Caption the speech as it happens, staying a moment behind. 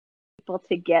people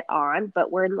to get on,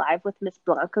 but we're live with Miss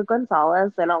Blanca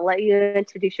Gonzalez, and I'll let you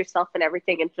introduce yourself and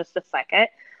everything in just a second.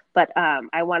 But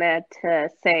I wanted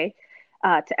to say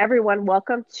to everyone,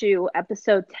 welcome to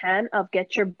episode 10 of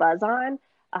Get Your Buzz On.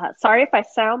 Sorry if I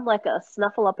sound like a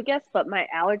snuffleupagus, but my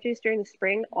allergies during the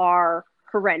spring are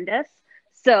horrendous.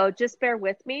 So just bear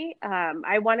with me.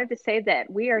 I wanted to say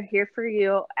that we are here for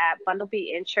you at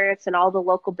Bundlebee Insurance and all the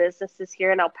local businesses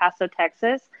here in El Paso,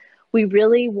 Texas. We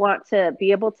really want to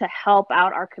be able to help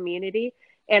out our community.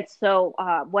 And so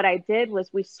what I did was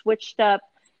we switched up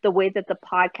the way that the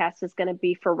podcast is going to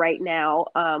be for right now.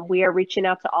 We are reaching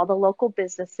out to all the local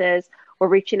businesses. We're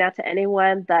reaching out to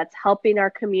anyone that's helping our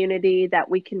community, that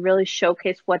we can really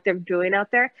showcase what they're doing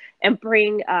out there and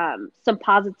bring some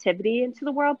positivity into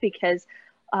the world, because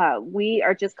we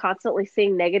are just constantly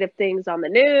seeing negative things on the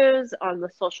news, on the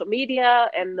social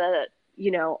media, and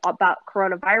about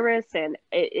coronavirus. And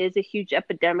it is a huge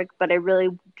epidemic, but I really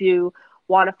do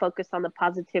want to focus on the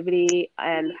positivity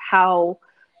and how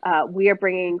we are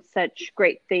bringing such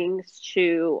great things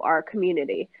to our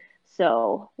community.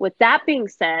 So with that being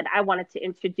said, I wanted to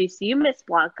introduce you, Miss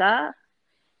Blanca,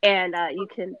 and you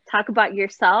can talk about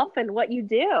yourself and what you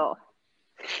do.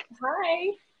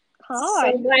 Hi.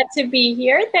 Hi. So glad to be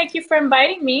here. Thank you for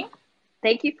inviting me.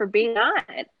 Thank you for being on.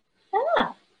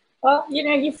 Yeah. Well,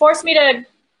 you forced me to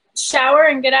shower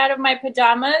and get out of my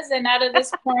pajamas and out of this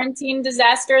quarantine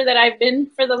disaster that I've been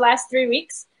for the last 3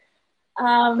 weeks.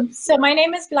 So my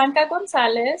name is Blanca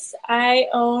Gonzalez. I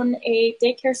own a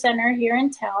daycare center here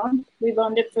in town. We've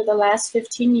owned it for the last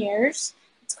 15 years.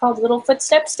 It's called Little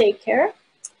Footsteps Daycare.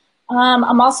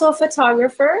 I'm also a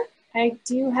photographer. I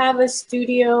do have a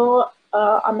studio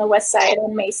on the west side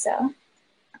on Mesa.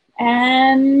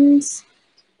 And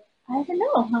I don't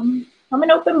know, I'm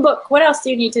an open book. What else do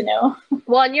you need to know?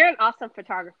 Well, and you're an awesome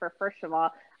photographer, first of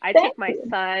all. I took my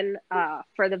son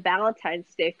for the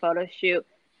Valentine's Day photo shoot,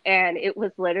 and it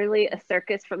was literally a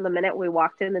circus from the minute we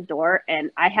walked in the door, and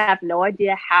I have no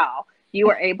idea how you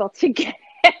were able to get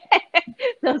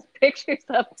those pictures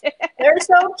of it. They're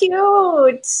so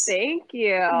cute. Thank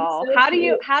you. So How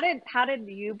did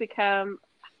you become,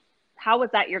 how was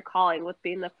that your calling with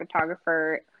being the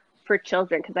photographer for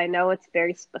children? Because I know it's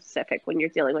very specific when you're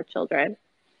dealing with children.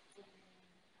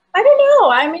 I don't know.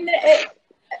 I mean,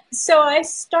 so I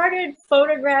started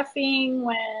photographing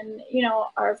when,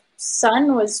 our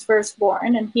son was first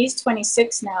born, and he's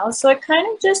 26 now. So it kind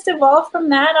of just evolved from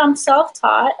that. I'm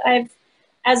self-taught.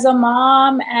 As a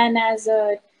mom and as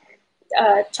a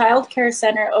child care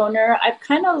center owner, I've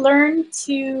kind of learned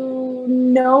to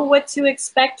know what to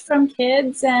expect from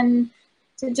kids and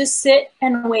to just sit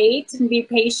and wait and be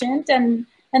patient. And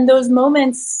those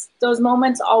moments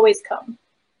always come.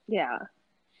 Yeah.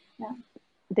 Yeah.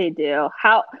 They do.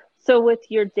 So with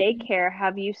your daycare,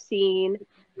 have you seen,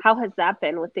 how has that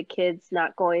been with the kids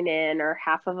not going in, or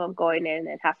half of them going in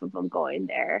and half of them going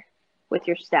there with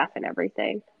your staff and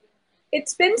everything?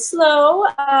 It's been slow,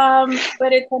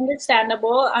 but it's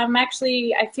understandable. I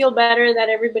feel better that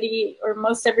everybody, or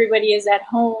most everybody, is at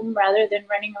home rather than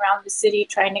running around the city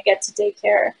trying to get to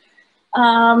daycare.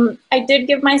 I did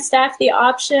give my staff the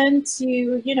option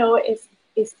to,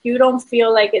 if you don't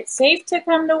feel like it's safe to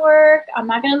come to work, I'm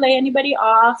not going to lay anybody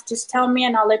off. Just tell me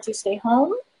and I'll let you stay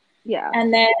home. Yeah.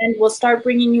 And then we'll start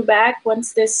bringing you back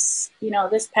once this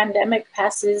pandemic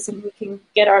passes and we can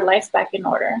get our life back in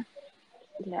order.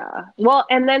 Yeah. Well,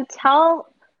 and then tell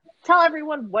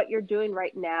everyone what you're doing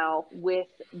right now with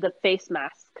the face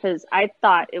masks, because I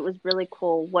thought it was really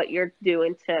cool what you're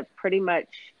doing to pretty much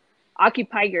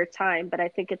occupy your time, but I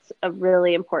think it's a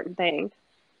really important thing.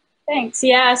 Thanks.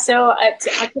 Yeah. So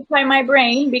to occupy my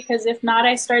brain, because if not,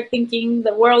 I start thinking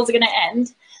the world's going to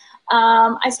end.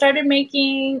 My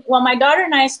daughter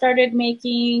and I started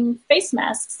making face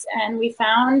masks, and we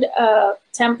found a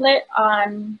template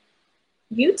on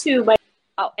YouTube.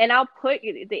 Oh, and I'll put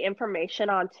the information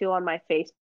on my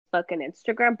Facebook and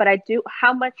Instagram, but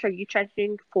how much are you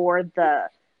charging for the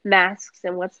masks,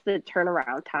 and what's the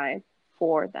turnaround time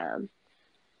for them?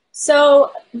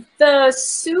 So the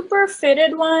super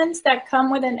fitted ones that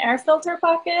come with an air filter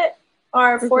pocket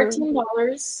are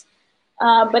 $14.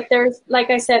 But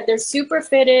like I said, they're super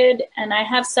fitted, and I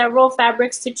have several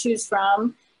fabrics to choose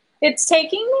from. It's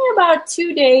taking me about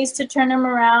 2 days to turn them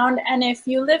around, and if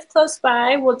you live close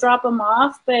by, we'll drop them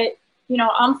off. But,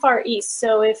 I'm far east,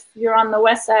 so if you're on the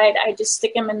west side, I just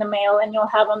stick them in the mail, and you'll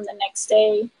have them the next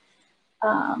day.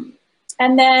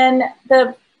 And then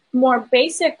the more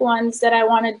basic ones that I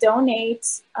want to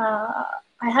donate, I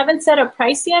haven't set a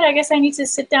price yet. I guess I need to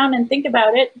sit down and think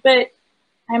about it, but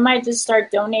I might just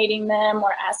start donating them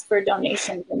or ask for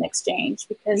donations in exchange,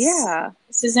 because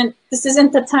this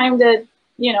isn't the time to,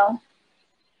 you know,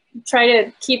 try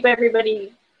to keep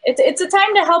everybody. It's a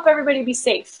time to help everybody be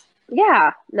safe.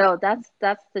 Yeah, no, that's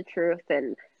the truth,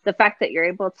 and the fact that you're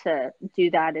able to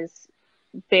do that is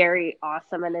very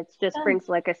awesome, and it just brings,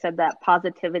 like I said, that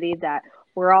positivity that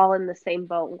we're all in the same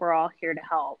boat. We're all here to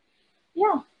help.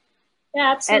 Yeah,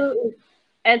 absolutely.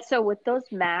 And so with those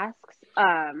masks,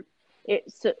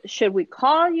 so should we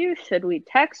call you? Should we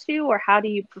text you? Or how do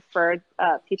you prefer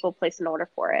people place an order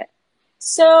for it?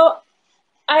 So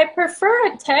I prefer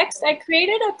a text. I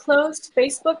created a closed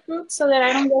Facebook group so that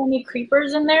I don't get any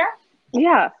creepers in there.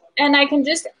 Yeah. And I can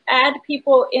just add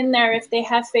people in there if they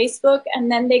have Facebook,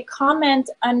 and then they comment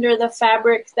under the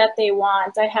fabric that they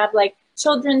want. I have like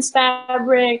children's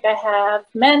fabric, I have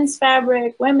men's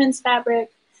fabric, women's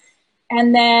fabric.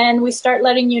 And then we start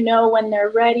letting you know when they're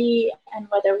ready and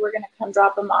whether we're going to come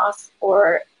drop them off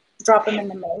or drop them in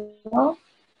the mail.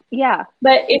 Yeah.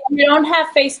 But if you don't have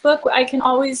Facebook, you can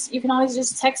always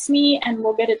just text me and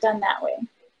we'll get it done that way.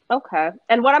 Okay.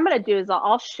 And what I'm going to do is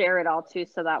I'll share it all too,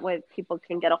 so that way people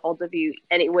can get a hold of you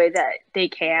any way that they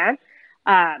can.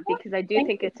 Because I do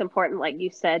think it's important, like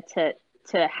you said,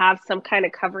 to have some kind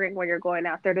of covering when you're going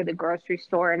out there to the grocery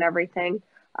store and everything.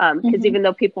 Because even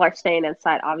though people are staying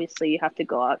inside, obviously you have to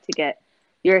go out to get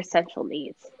your essential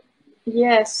needs.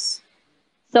 Yes.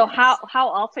 So how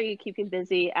else are you keeping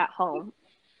busy at home?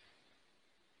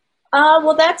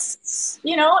 Well, that's,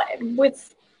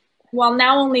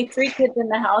 now only 3 kids in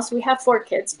the house. We have 4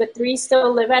 kids, but 3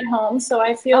 still live at home. So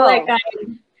I feel like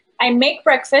I make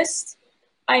breakfast,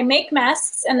 I make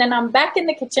masks, and then I'm back in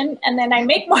the kitchen, and then I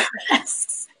make more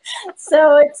masks.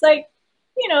 So it's like,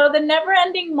 the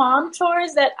never-ending mom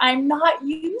chores that I'm not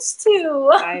used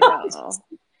to. I know.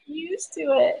 Used to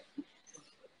it.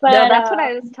 But, no, that's what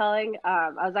I was telling. I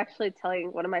was actually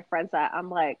telling one of my friends that I'm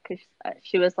like, because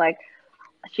she was like,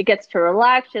 she gets to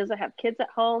relax. She doesn't have kids at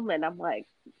home. And I'm like,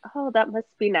 oh, that must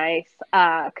be nice.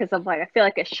 Because I'm like, I feel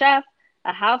like a chef,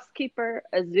 a housekeeper,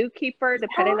 a zookeeper,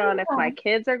 depending on if my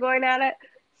kids are going at it.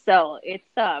 So it's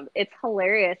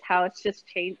hilarious how it's just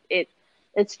changed.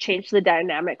 It's changed the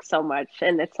dynamic so much.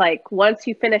 And it's like, once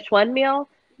you finish one meal,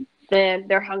 then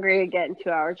they're hungry again 2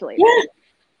 hours later. Yeah.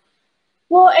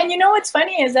 Well, and what's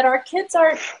funny is that our kids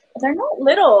they're not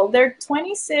little. They're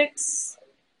 26.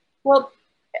 Well,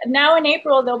 now in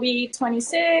April, they'll be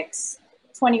 26,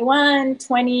 21,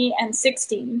 20, and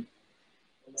 16.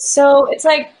 So it's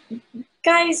like,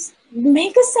 guys,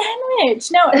 make a sandwich.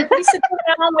 No, everybody sits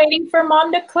around waiting for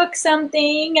mom to cook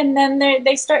something, and then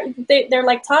they're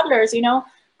like toddlers,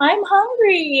 I'm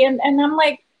hungry, and I'm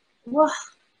like, well,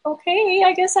 okay,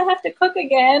 I guess I have to cook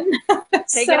again.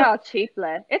 Take it all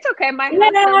cheaply. It's okay. My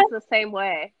husband's the same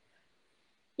way.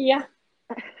 Yeah.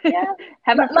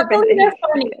 Luckily, they're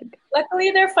funny.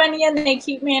 Luckily, they're funny, and they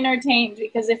keep me entertained,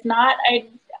 because if not,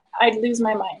 I'd lose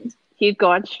my mind. You'd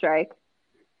go on strike.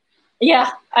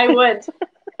 Yeah, I would.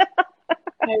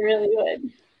 I really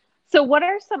would. So what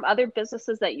are some other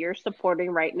businesses that you're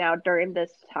supporting right now during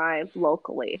this time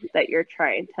locally that you're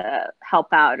trying to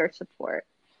help out or support?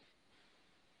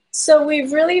 So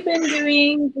we've really been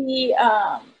doing the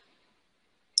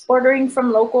ordering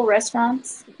from local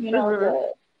restaurants.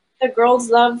 The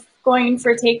girls love going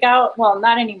for takeout. Well,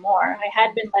 not anymore. I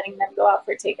had been letting them go out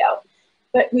for takeout.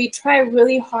 But we try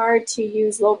really hard to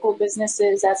use local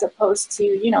businesses as opposed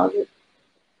to,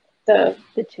 the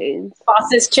chains.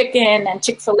 Boss's Chicken and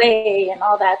Chick-fil-A and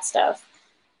all that stuff.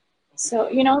 So,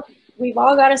 we've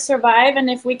all got to survive. And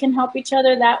if we can help each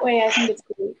other that way, I think it's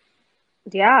great.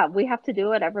 Yeah, we have to do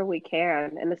whatever we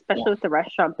can. And especially with the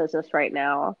restaurant business right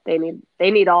now, they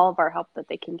need all of our help that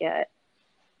they can get.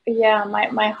 Yeah,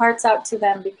 my heart's out to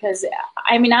them, because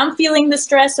I'm feeling the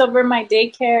stress over my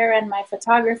daycare and my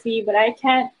photography, but I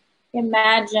can't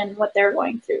imagine what they're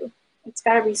going through. It's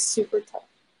got to be super tough.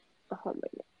 Oh my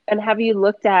God. And have you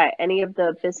looked at any of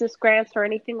the business grants or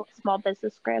anything, small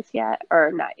business grants yet,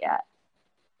 or not yet?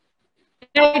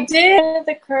 I did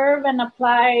the curve and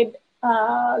applied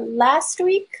last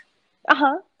week.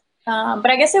 But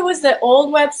I guess it was the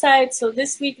old website. So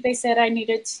this week they said I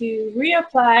needed to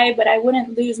reapply, but I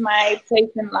wouldn't lose my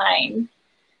place in line.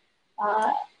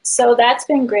 So that's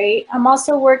been great. I'm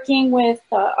also working with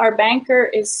our banker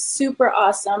is super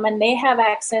awesome, and they have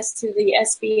access to the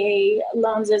SBA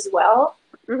loans as well.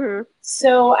 Mm-hmm.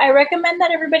 So I recommend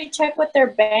that everybody check with their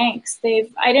banks.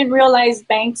 I didn't realize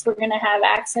banks were going to have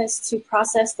access to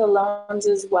process the loans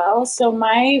as well. So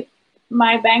my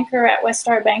banker at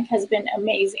Westar Bank has been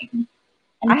amazing,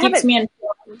 and keeps me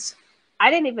informed. I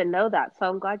didn't even know that, so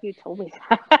I'm glad you told me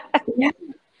that.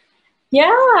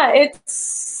 Yeah,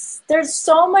 there's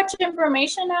so much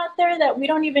information out there that we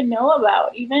don't even know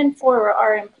about, even for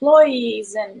our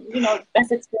employees and,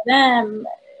 benefits for them.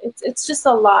 It's just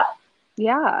a lot.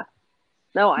 Yeah.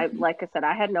 No, like I said,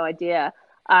 I had no idea.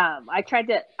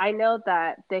 I know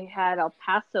that they had El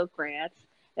Paso grants,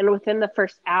 and within the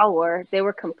first hour, they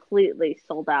were completely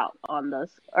sold out on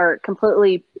those, or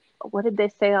completely, what did they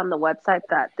say on the website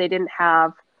that they didn't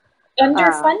have?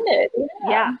 Underfunded.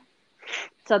 Yeah.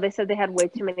 So they said they had way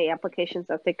too many applications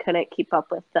that they couldn't keep up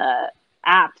with the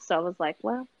app. So I was like,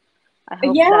 well, I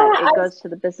hope that it goes to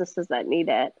the businesses that need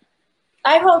it.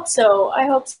 I hope so.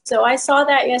 I saw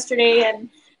that yesterday,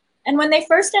 and when they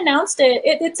first announced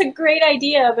it's a great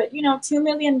idea, but $2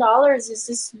 million is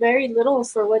just very little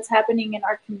for what's happening in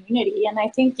our community. And I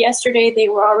think yesterday they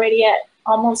were already at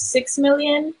almost 6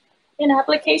 million in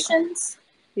applications.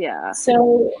 Yeah.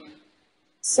 So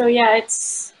yeah,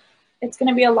 it's going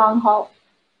to be a long haul.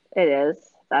 It is.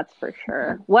 That's for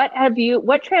sure. What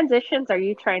transitions are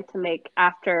you trying to make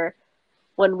after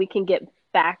when we can get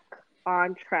back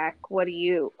on track? Are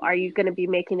you going to be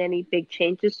making any big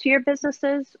changes to your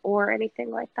businesses or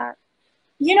anything like that?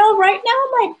 Right now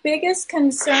my biggest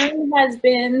concern has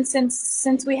been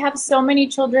since we have so many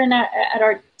children at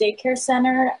our daycare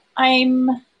center, and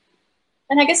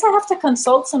I guess I have to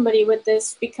consult somebody with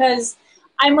this because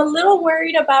I'm a little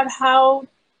worried about how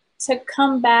to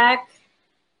come back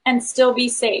and still be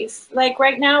safe. Like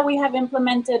right now, we have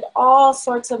implemented all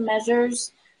sorts of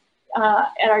measures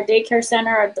at our daycare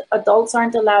center. Adults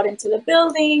aren't allowed into the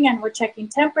building, and we're checking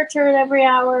temperature every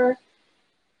hour.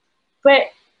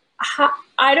 But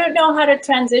I don't know how to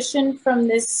transition from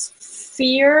this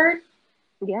fear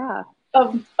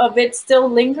of it still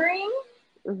lingering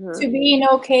to being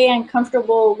okay and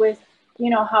comfortable with,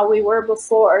 how we were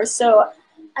before. So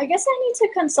I guess I need to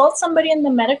consult somebody in the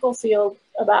medical field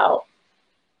about,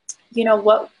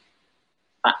 what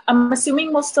I'm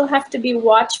assuming we'll still have to be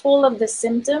watchful of the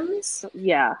symptoms.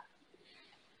 Yeah.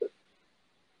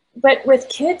 But with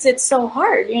kids, it's so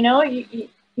hard, you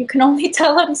can only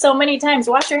tell them so many times,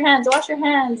 wash your hands,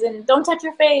 and don't touch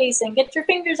your face, and get your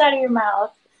fingers out of your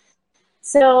mouth.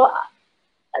 So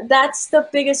that's the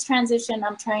biggest transition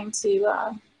I'm trying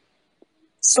to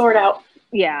sort out.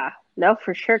 Yeah, no,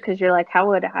 for sure. Because you're like, how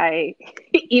would I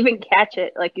even catch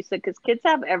it? Like you said, because kids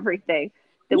have everything.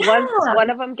 Once one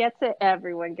of them gets it,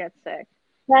 everyone gets sick.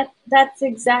 That's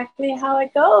exactly how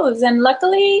it goes. And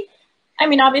luckily, I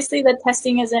mean, obviously the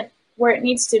testing isn't where it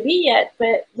needs to be yet,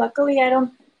 but luckily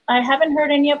I haven't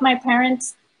heard any of my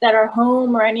parents that are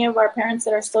home or any of our parents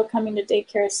that are still coming to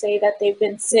daycare say that they've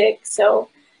been sick. So,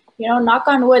 knock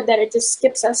on wood that it just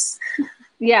skips us.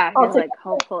 Yeah, you're like,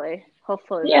 hopefully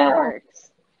that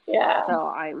works. Yeah.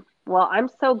 So I'm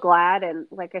so glad. And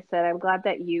like I said, I'm glad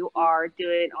that you are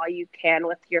doing all you can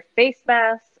with your face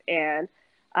masks. And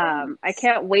I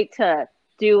can't wait to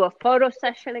do a photo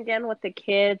session again with the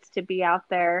kids, to be out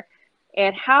there.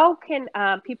 And how can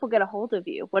people get a hold of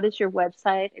you? What is your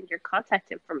website and your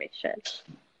contact information?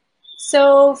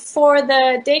 So for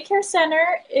the daycare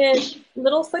center, it's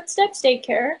Little Footsteps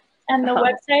Daycare, and the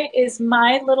website is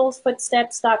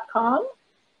mylittlefootsteps.com.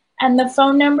 And the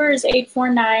phone number is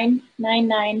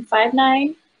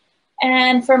 849-9959.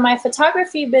 And for my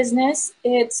photography business,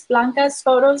 it's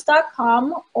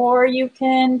blancasfotos.com, or you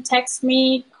can text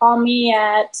me, call me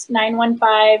at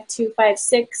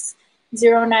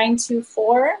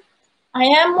 915-256-0924. I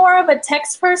am more of a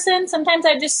text person. Sometimes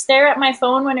I just stare at my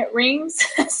phone when it rings.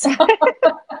 So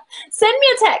send me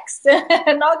a text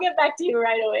and I'll get back to you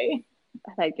right away.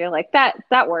 I think you're like,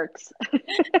 that works.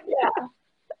 Yeah.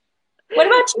 What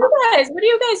about you guys? What are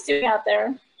you guys doing out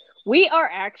there? We are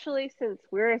actually, since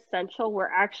we're essential, we're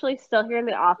actually still here in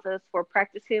the office. We're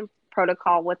practicing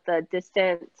protocol with the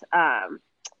distant,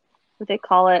 what they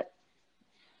call it?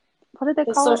 What did they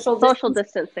call it? Social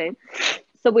distancing.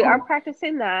 So we are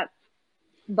practicing that,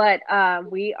 but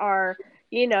we are,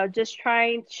 just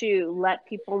trying to let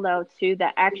people know too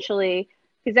that actually,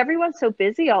 because everyone's so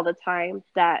busy all the time,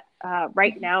 that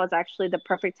right now is actually the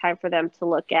perfect time for them to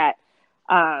look at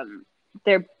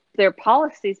their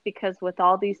policies, because with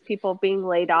all these people being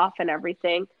laid off and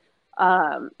everything,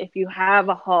 if you have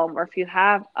a home or if you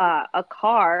have a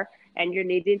car and you're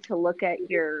needing to look at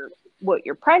what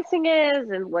your pricing is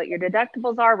and what your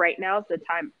deductibles are, right now is the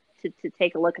time to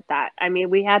take a look at that. I mean,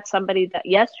 we had somebody that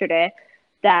yesterday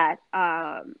that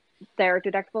their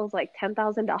deductible is like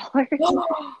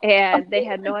 $10,000 and they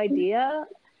had no idea.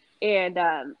 And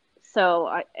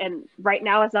and right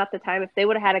now is not the time. If they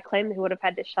would have had a claim, they would have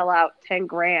had to shell out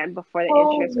 $10,000 before the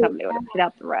insurance company would have paid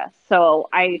out the rest. So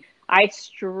I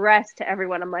stress to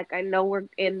everyone, I'm like, I know we're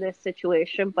in this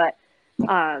situation, but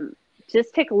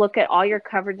just take a look at all your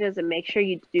coverages and make sure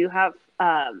you do have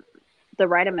the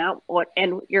right amount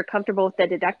and you're comfortable with the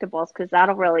deductibles, because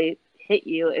that'll really hit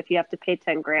you if you have to pay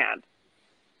 10 grand.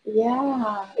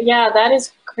 Yeah, that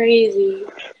is crazy.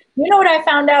 You know what I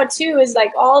found out too is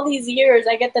like all these years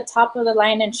I get the top of the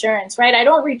line insurance, right? I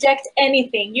don't reject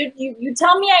anything. You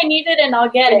tell me I need it and I'll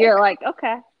get it. You're like,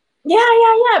 okay.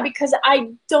 Yeah, because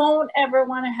I don't ever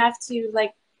want to have to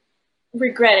like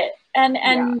regret it.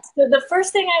 And so the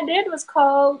first thing I did was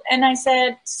call and I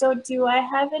said, so do I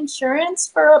have insurance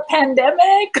for a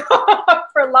pandemic,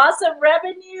 for loss of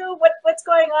revenue? What's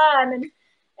going on?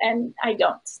 And I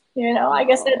don't, I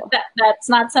guess that's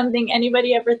not something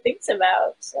anybody ever thinks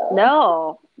about.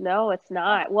 So. No, it's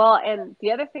not. Well, and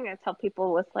the other thing I tell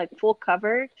people with like full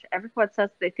coverage, everyone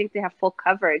says they think they have full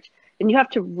coverage, and you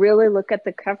have to really look at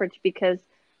the coverage, because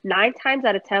 9 times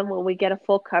out of 10, when we get a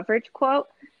full coverage quote,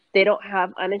 they don't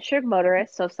have uninsured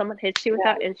motorists. So if someone hits you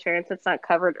without insurance, it's not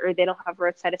covered, or they don't have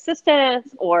roadside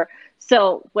assistance.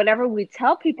 So whenever we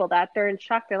tell people that, they're in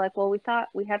shock. They're like, well, we thought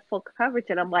we had full coverage.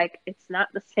 And I'm like, it's not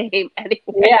the same anyway.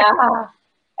 Yeah.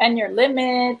 And your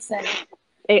limits and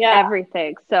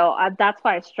everything. So that's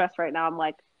why I stress right now. I'm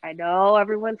like, I know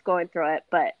everyone's going through it,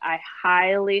 but I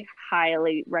highly,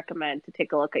 highly recommend to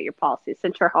take a look at your policy.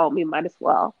 Since you're home, you might as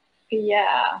well.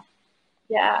 Yeah.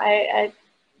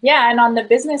 And on the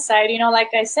business side, like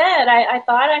I said, I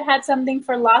thought I had something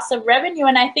for loss of revenue,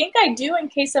 and I think I do in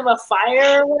case of a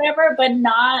fire or whatever, but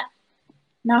not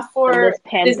for this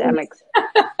pandemic.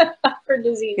 For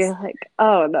disease. You're like,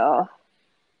 oh no.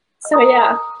 So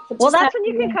yeah. Well, that's when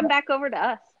you can come back over to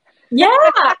us. Yeah,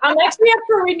 I'm actually up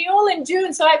for renewal in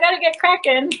June, so I got to get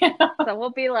cracking. So we'll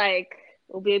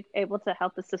be able to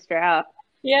help the sister out.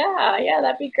 Yeah,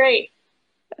 that'd be great.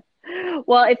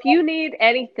 Well, if you need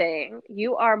anything,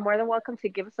 you are more than welcome to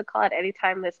give us a call at any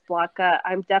time, Miss Blanca.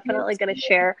 I'm definitely going to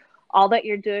share all that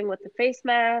you're doing with the face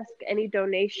mask, any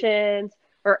donations,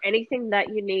 or anything that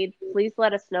you need. Please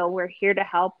let us know. We're here to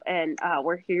help, and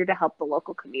we're here to help the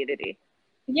local community.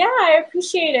 Yeah, I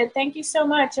appreciate it. Thank you so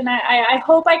much. And I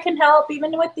hope I can help,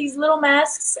 even with these little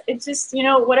masks. It's just,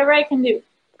 whatever I can do.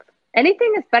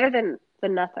 Anything is better than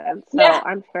nothing. So yeah.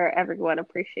 I'm sure everyone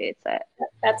appreciates it.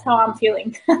 That's how I'm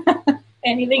feeling.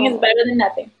 Anything is better than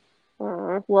nothing.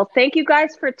 Well, thank you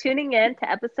guys for tuning in to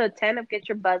episode 10 of Get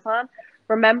Your Buzz On.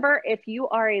 Remember, if you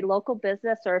are a local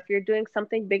business or if you're doing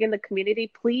something big in the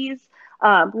community, please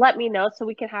let me know so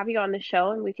we can have you on the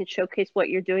show and we can showcase what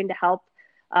you're doing to help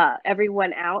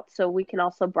everyone out, so we can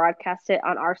also broadcast it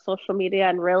on our social media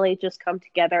and really just come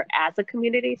together as a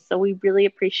community. So we really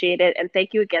appreciate it. And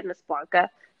thank you again, Ms. Blanca,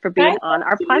 for being on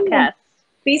our podcast.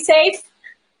 Be safe.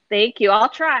 Thank you. I'll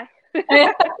try.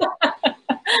 Bye.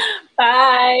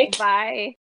 Bye.